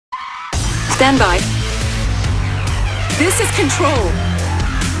Stand by. This is Control.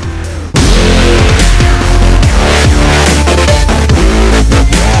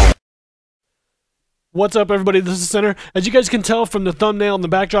 What's up, everybody? This is Center. As you guys can tell from the thumbnail and the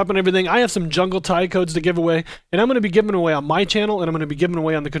backdrop and everything, I have some jungle tie codes to give away, and I'm going to be giving away on my channel, and I'm going to be giving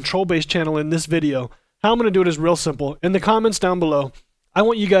away on the TheControlBase channel in this video. How I'm going to do it is real simple. In the comments down below, I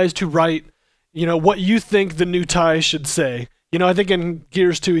want you guys to write, what you think the new tie should say. I think in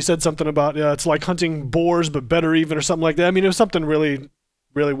Gears 2 he said something about it's like hunting boars but better even, or something like that. I mean, it was something really,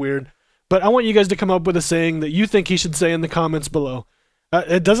 really weird. But I want you guys to come up with a saying that you think he should say in the comments below.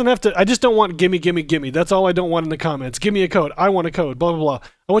 It doesn't have to, I just don't want gimme, gimme, gimme. That's all I don't want in the comments. Give me a code. I want a code, blah, blah, blah.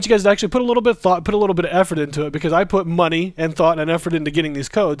 I want you guys to actually put a little bit of thought, put a little bit of effort into it, because I put money and thought and effort into getting these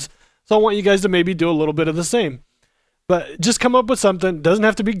codes. So I want you guys to maybe do a little bit of the same. But just come up with something. Doesn't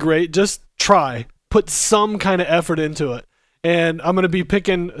have to be great. Just try. Put some kind of effort into it. And I'm going to be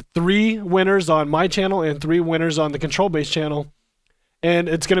picking 3 winners on my channel and 3 winners on the TheControlBase channel. And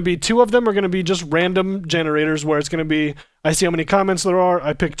it's going to be 2 of them are going to be just random generators, where it's going to be, I see how many comments there are,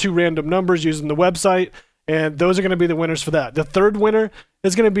 I pick 2 random numbers using the website, and those are going to be the winners for that. The 3rd winner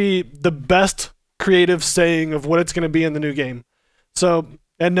is going to be the best creative saying of what it's going to be in the new game. So,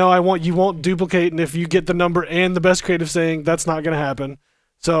 and no, you won't duplicate, and if you get the number and the best creative saying, that's not going to happen.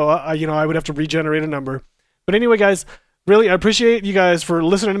 So, I would have to regenerate a number. But anyway, guys, really, I appreciate you guys for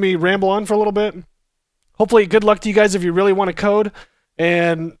listening to me ramble on for a little bit. Hopefully, good luck to you guys if you really want a code.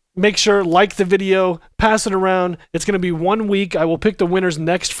 And make sure, like the video, pass it around. It's going to be 1 week. I will pick the winners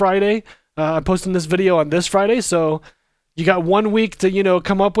next Friday. I'm posting this video on this Friday, so you got 1 week to,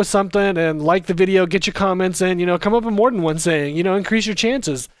 come up with something and like the video, get your comments in, come up with more than one saying, increase your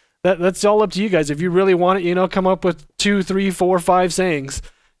chances. That's all up to you guys. If you really want it, come up with 2, 3, 4, 5 sayings.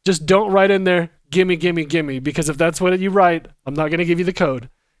 Just don't write in there, gimme, gimme, gimme, because if that's what you write, I'm not going to give you the code.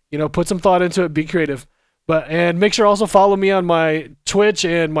 Put some thought into it, be creative. And make sure also follow me on my Twitch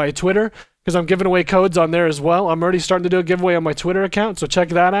and my Twitter, because I'm giving away codes on there as well. I'm already starting to do a giveaway on my Twitter account, so check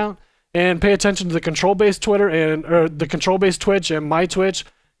that out. And pay attention to the TheControlBase Twitter or the TheControlBase Twitch and my Twitch,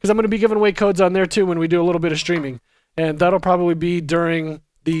 because I'm going to be giving away codes on there too when we do a little bit of streaming. And that'll probably be during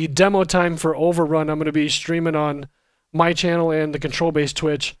the demo time for Overrun. I'm going to be streaming on my channel and the TheControlBase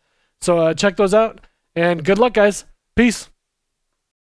Twitch. So check those out, and good luck, guys. Peace.